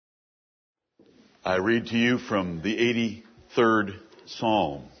I read to you from the 83rd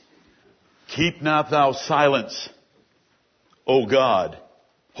Psalm. Keep not thou silence, O God.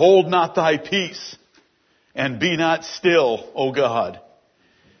 Hold not thy peace, and be not still, O God.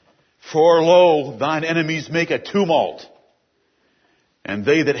 For lo, thine enemies make a tumult, and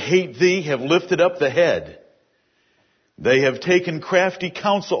they that hate thee have lifted up the head. They have taken crafty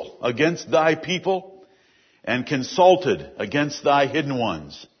counsel against thy people, and consulted against thy hidden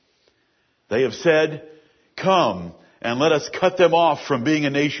ones. They have said, Come, and let us cut them off from being a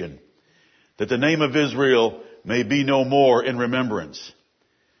nation, that the name of Israel may be no more in remembrance.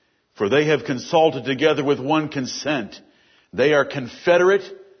 For they have consulted together with one consent. They are confederate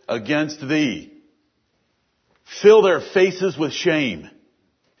against thee. Fill their faces with shame,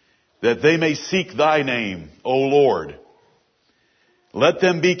 that they may seek thy name, O Lord. Let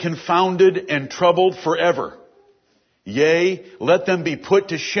them be confounded and troubled forever. Yea, let them be put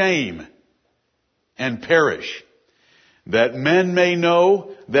to shame and perish, that men may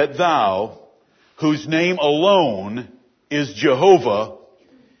know that thou, whose name alone is Jehovah,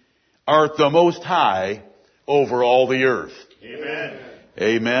 art the most high over all the earth. Amen.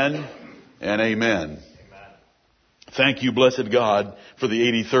 Amen and amen. Thank you, blessed God, for the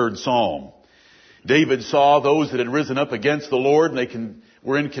 83rd Psalm. David saw those that had risen up against the Lord, and they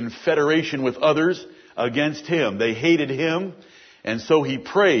were in confederation with others against him. They hated him, and so he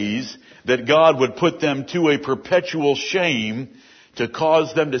prays that God would put them to a perpetual shame to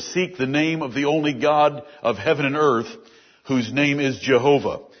cause them to seek the name of the only God of heaven and earth, whose name is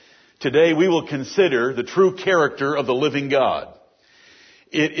Jehovah. Today we will consider the true character of the living God.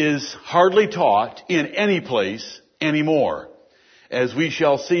 It is hardly taught in any place anymore, as we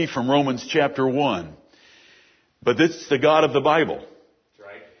shall see from Romans chapter 1. But this is the God of the Bible. That's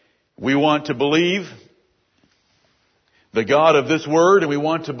right. We want to believe the God of this Word, and we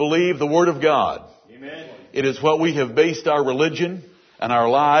want to believe the Word of God. Amen. It is what we have based our religion and our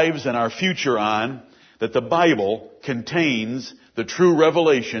lives and our future on, that the Bible contains the true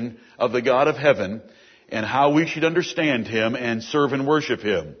revelation of the God of heaven and how we should understand Him and serve and worship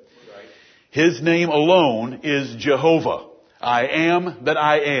Him. Right. His name alone is Jehovah. I am that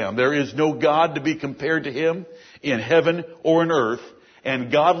I am. There is no God to be compared to Him in heaven or in earth.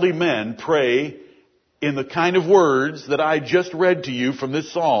 And godly men pray in the kind of words that I just read to you from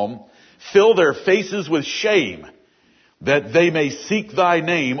this psalm. Fill their faces with shame, that they may seek thy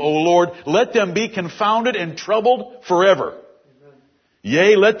name, O Lord. Let them be confounded and troubled forever. Amen.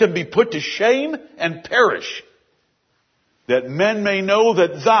 Yea, let them be put to shame and perish, that men may know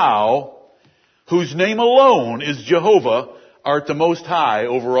that thou, whose name alone is Jehovah, art the most high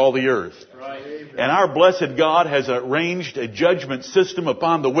over all the earth. Right. And our blessed God has arranged a judgment system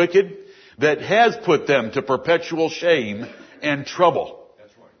upon the wicked that has put them to perpetual shame and trouble.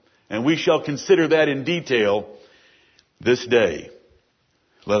 That's right. And we shall consider that in detail this day.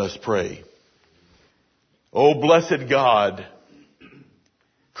 Let us pray. O blessed God,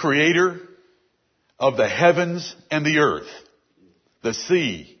 Creator of the heavens and the earth, the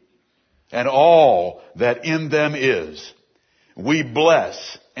sea, and all that in them is, we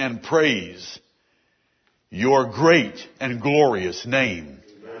bless and praise your great and glorious name,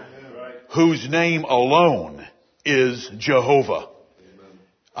 whose name alone is Jehovah.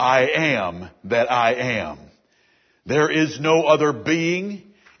 I am that I am. There is no other being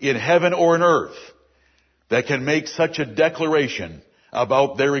in heaven or in earth that can make such a declaration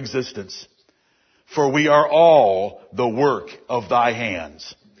about their existence. For we are all the work of thy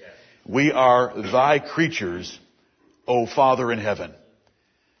hands. We are thy creatures, O Father in heaven.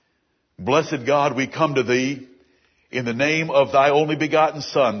 Blessed God, we come to thee in the name of thy only begotten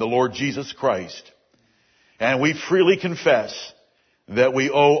Son, the Lord Jesus Christ. And we freely confess that we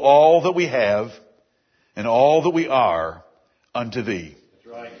owe all that we have and all that we are unto thee. That's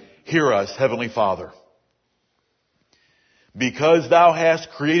right. Hear us, Heavenly Father. Because thou hast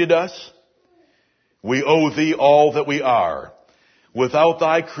created us, we owe thee all that we are. Without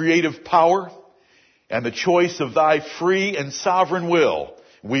thy creative power and the choice of thy free and sovereign will,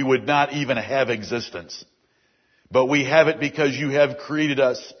 we would not even have existence. But we have it because you have created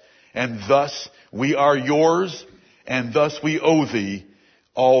us, and thus we are yours, and thus we owe thee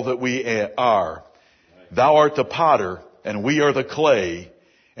all that we are. Thou art the potter, and we are the clay,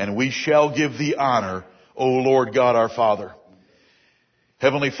 and we shall give thee honor, O Lord God our Father.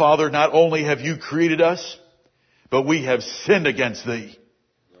 Heavenly Father, not only have you created us, but we have sinned against thee.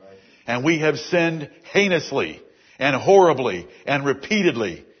 And we have sinned heinously and horribly and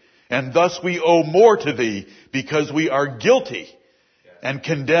repeatedly. And thus we owe more to thee because we are guilty and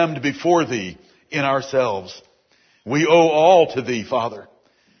condemned before thee in ourselves. We owe all to thee, Father.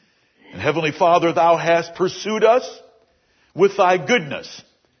 And Heavenly Father, Thou hast pursued us with Thy goodness,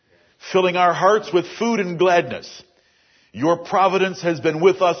 filling our hearts with food and gladness. Your providence has been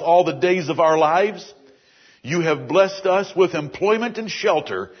with us all the days of our lives. You have blessed us with employment and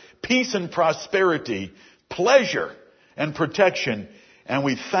shelter, peace and prosperity, pleasure and protection, and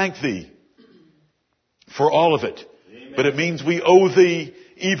we thank Thee for all of it. Amen. But it means we owe Thee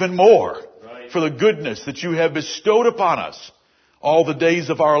even more for the goodness that You have bestowed upon us all the days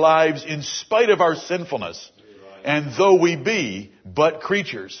of our lives in spite of our sinfulness, and though we be but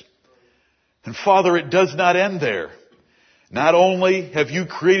creatures. And Father, it does not end there. Not only have You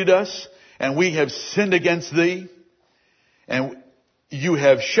created us, and we have sinned against Thee, and You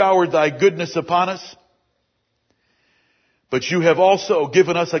have showered Thy goodness upon us, but You have also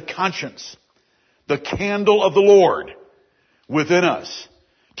given us a conscience, the candle of the Lord within us,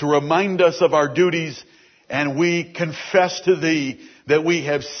 to remind us of our duties, and we confess to Thee that we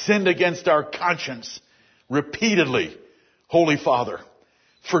have sinned against our conscience repeatedly. Holy Father,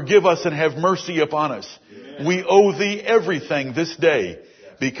 forgive us and have mercy upon us. Amen. We owe Thee everything this day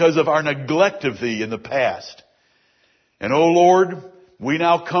because of our neglect of Thee in the past. And O Lord, we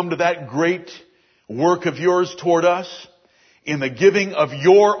now come to that great work of Yours toward us in the giving of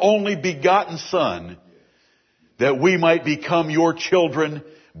Your only begotten Son, that we might become Your children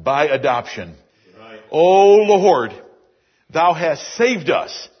by adoption. Right. O Lord, Thou hast saved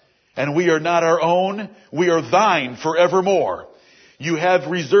us, and we are not our own. We are Thine forevermore. You have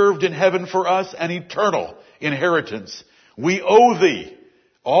reserved in heaven for us an eternal inheritance. We owe Thee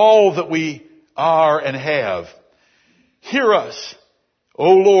all that we are and have. Hear us,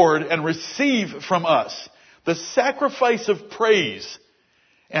 O Lord, and receive from us the sacrifice of praise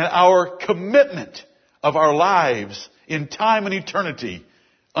and our commitment of our lives in time and eternity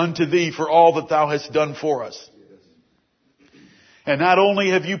unto Thee for all that Thou hast done for us. And not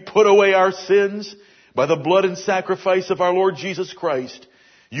only have You put away our sins by the blood and sacrifice of our Lord Jesus Christ,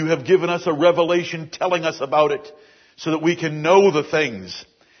 You have given us a revelation telling us about it so that we can know the things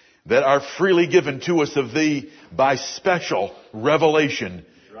that are freely given to us of Thee by special revelation,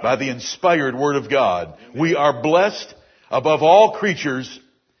 by the inspired Word of God. We are blessed above all creatures.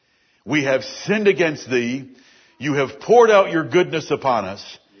 We have sinned against Thee. You have poured out Your goodness upon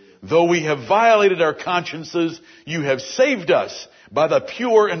us. Though we have violated our consciences, You have saved us by the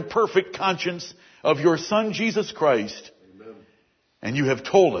pure and perfect conscience of Your Son, Jesus Christ. Amen. And You have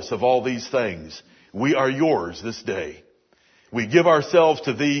told us of all these things. We are Yours this day. We give ourselves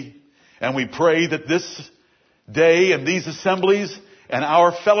to Thee, and we pray that this day and these assemblies and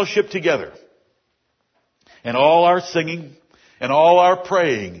our fellowship together, and all our singing, and all our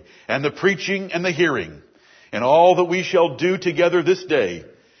praying, and the preaching and the hearing, and all that we shall do together this day,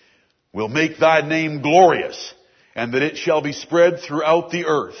 will make Thy name glorious, and that it shall be spread throughout the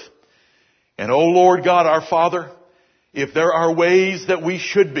earth. And O Lord God, our Father, if there are ways that we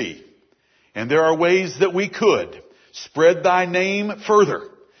should be, and there are ways that we could spread Thy name further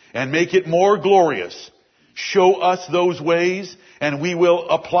and make it more glorious, show us those ways, and we will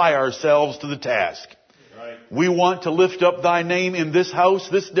apply ourselves to the task. Right. We want to lift up Thy name in this house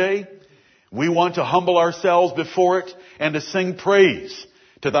this day. We want to humble ourselves before it and to sing praise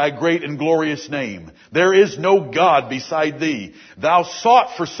to Thy great and glorious name. There is no God beside Thee. Thou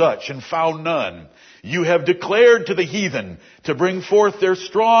sought for such and found none. You have declared to the heathen to bring forth their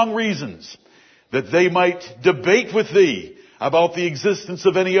strong reasons, that they might debate with Thee about the existence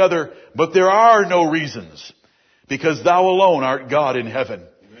of any other, but there are no reasons, because Thou alone art God in heaven.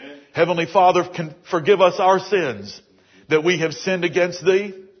 Amen. Heavenly Father, forgive us our sins, that we have sinned against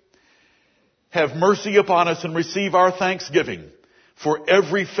Thee. Have mercy upon us and receive our thanksgiving for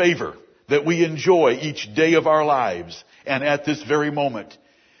every favor that we enjoy each day of our lives and at this very moment.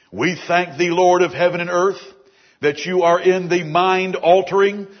 We thank Thee, Lord of heaven and earth, that You are in the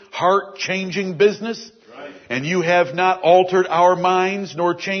mind-altering, heart-changing business. Right. And You have not altered our minds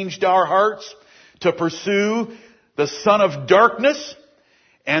nor changed our hearts to pursue the son of darkness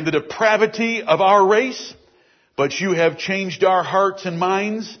and the depravity of our race, but You have changed our hearts and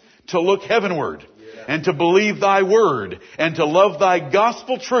minds to look heavenward, and to believe Thy word, and to love Thy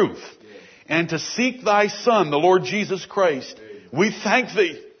gospel truth, and to seek Thy Son, the Lord Jesus Christ. We thank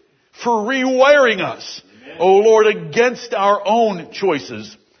Thee for rewiring us, O Lord, against our own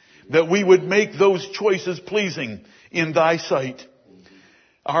choices, that we would make those choices pleasing in Thy sight.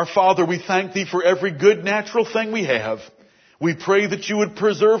 Our Father, we thank Thee for every good natural thing we have. We pray that You would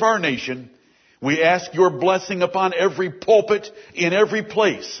preserve our nation. We ask Your blessing upon every pulpit in every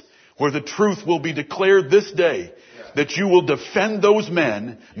place where the truth will be declared this day, that You will defend those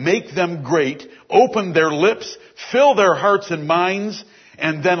men, make them great, open their lips, fill their hearts and minds,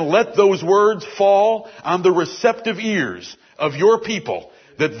 And then let those words fall on the receptive ears of your people,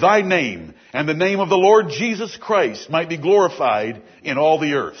 that thy name and the name of the Lord Jesus Christ might be glorified in all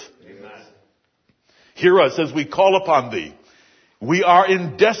the earth. Amen. Hear us as we call upon thee. We are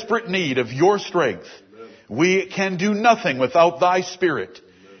in desperate need of your strength. Amen. We can do nothing without thy Spirit.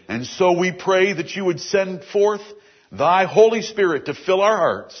 Amen. And so we pray that you would send forth thy Holy Spirit to fill our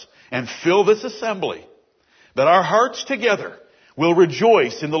hearts and fill this assembly, that our hearts together will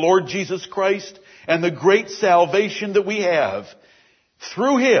rejoice in the Lord Jesus Christ and the great salvation that we have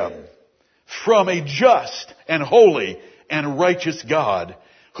through him from a just and holy and righteous God,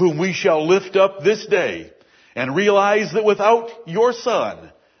 whom we shall lift up this day, and realize that without your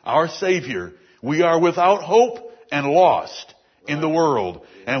Son, our Savior, we are without hope and lost in the world,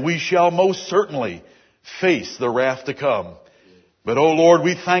 and we shall most certainly face the wrath to come. But, O Lord,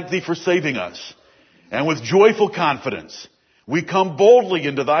 we thank thee for saving us, and with joyful confidence we come boldly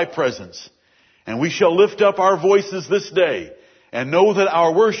into thy presence, and we shall lift up our voices this day and know that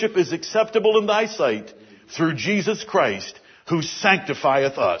our worship is acceptable in thy sight through Jesus Christ, who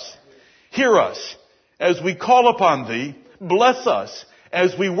sanctifieth us. Hear us as we call upon thee. Bless us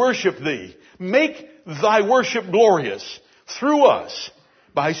as we worship thee. Make thy worship glorious through us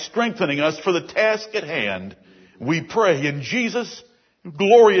by strengthening us for the task at hand. We pray in Jesus'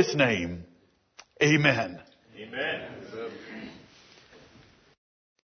 glorious name. Amen. Amen.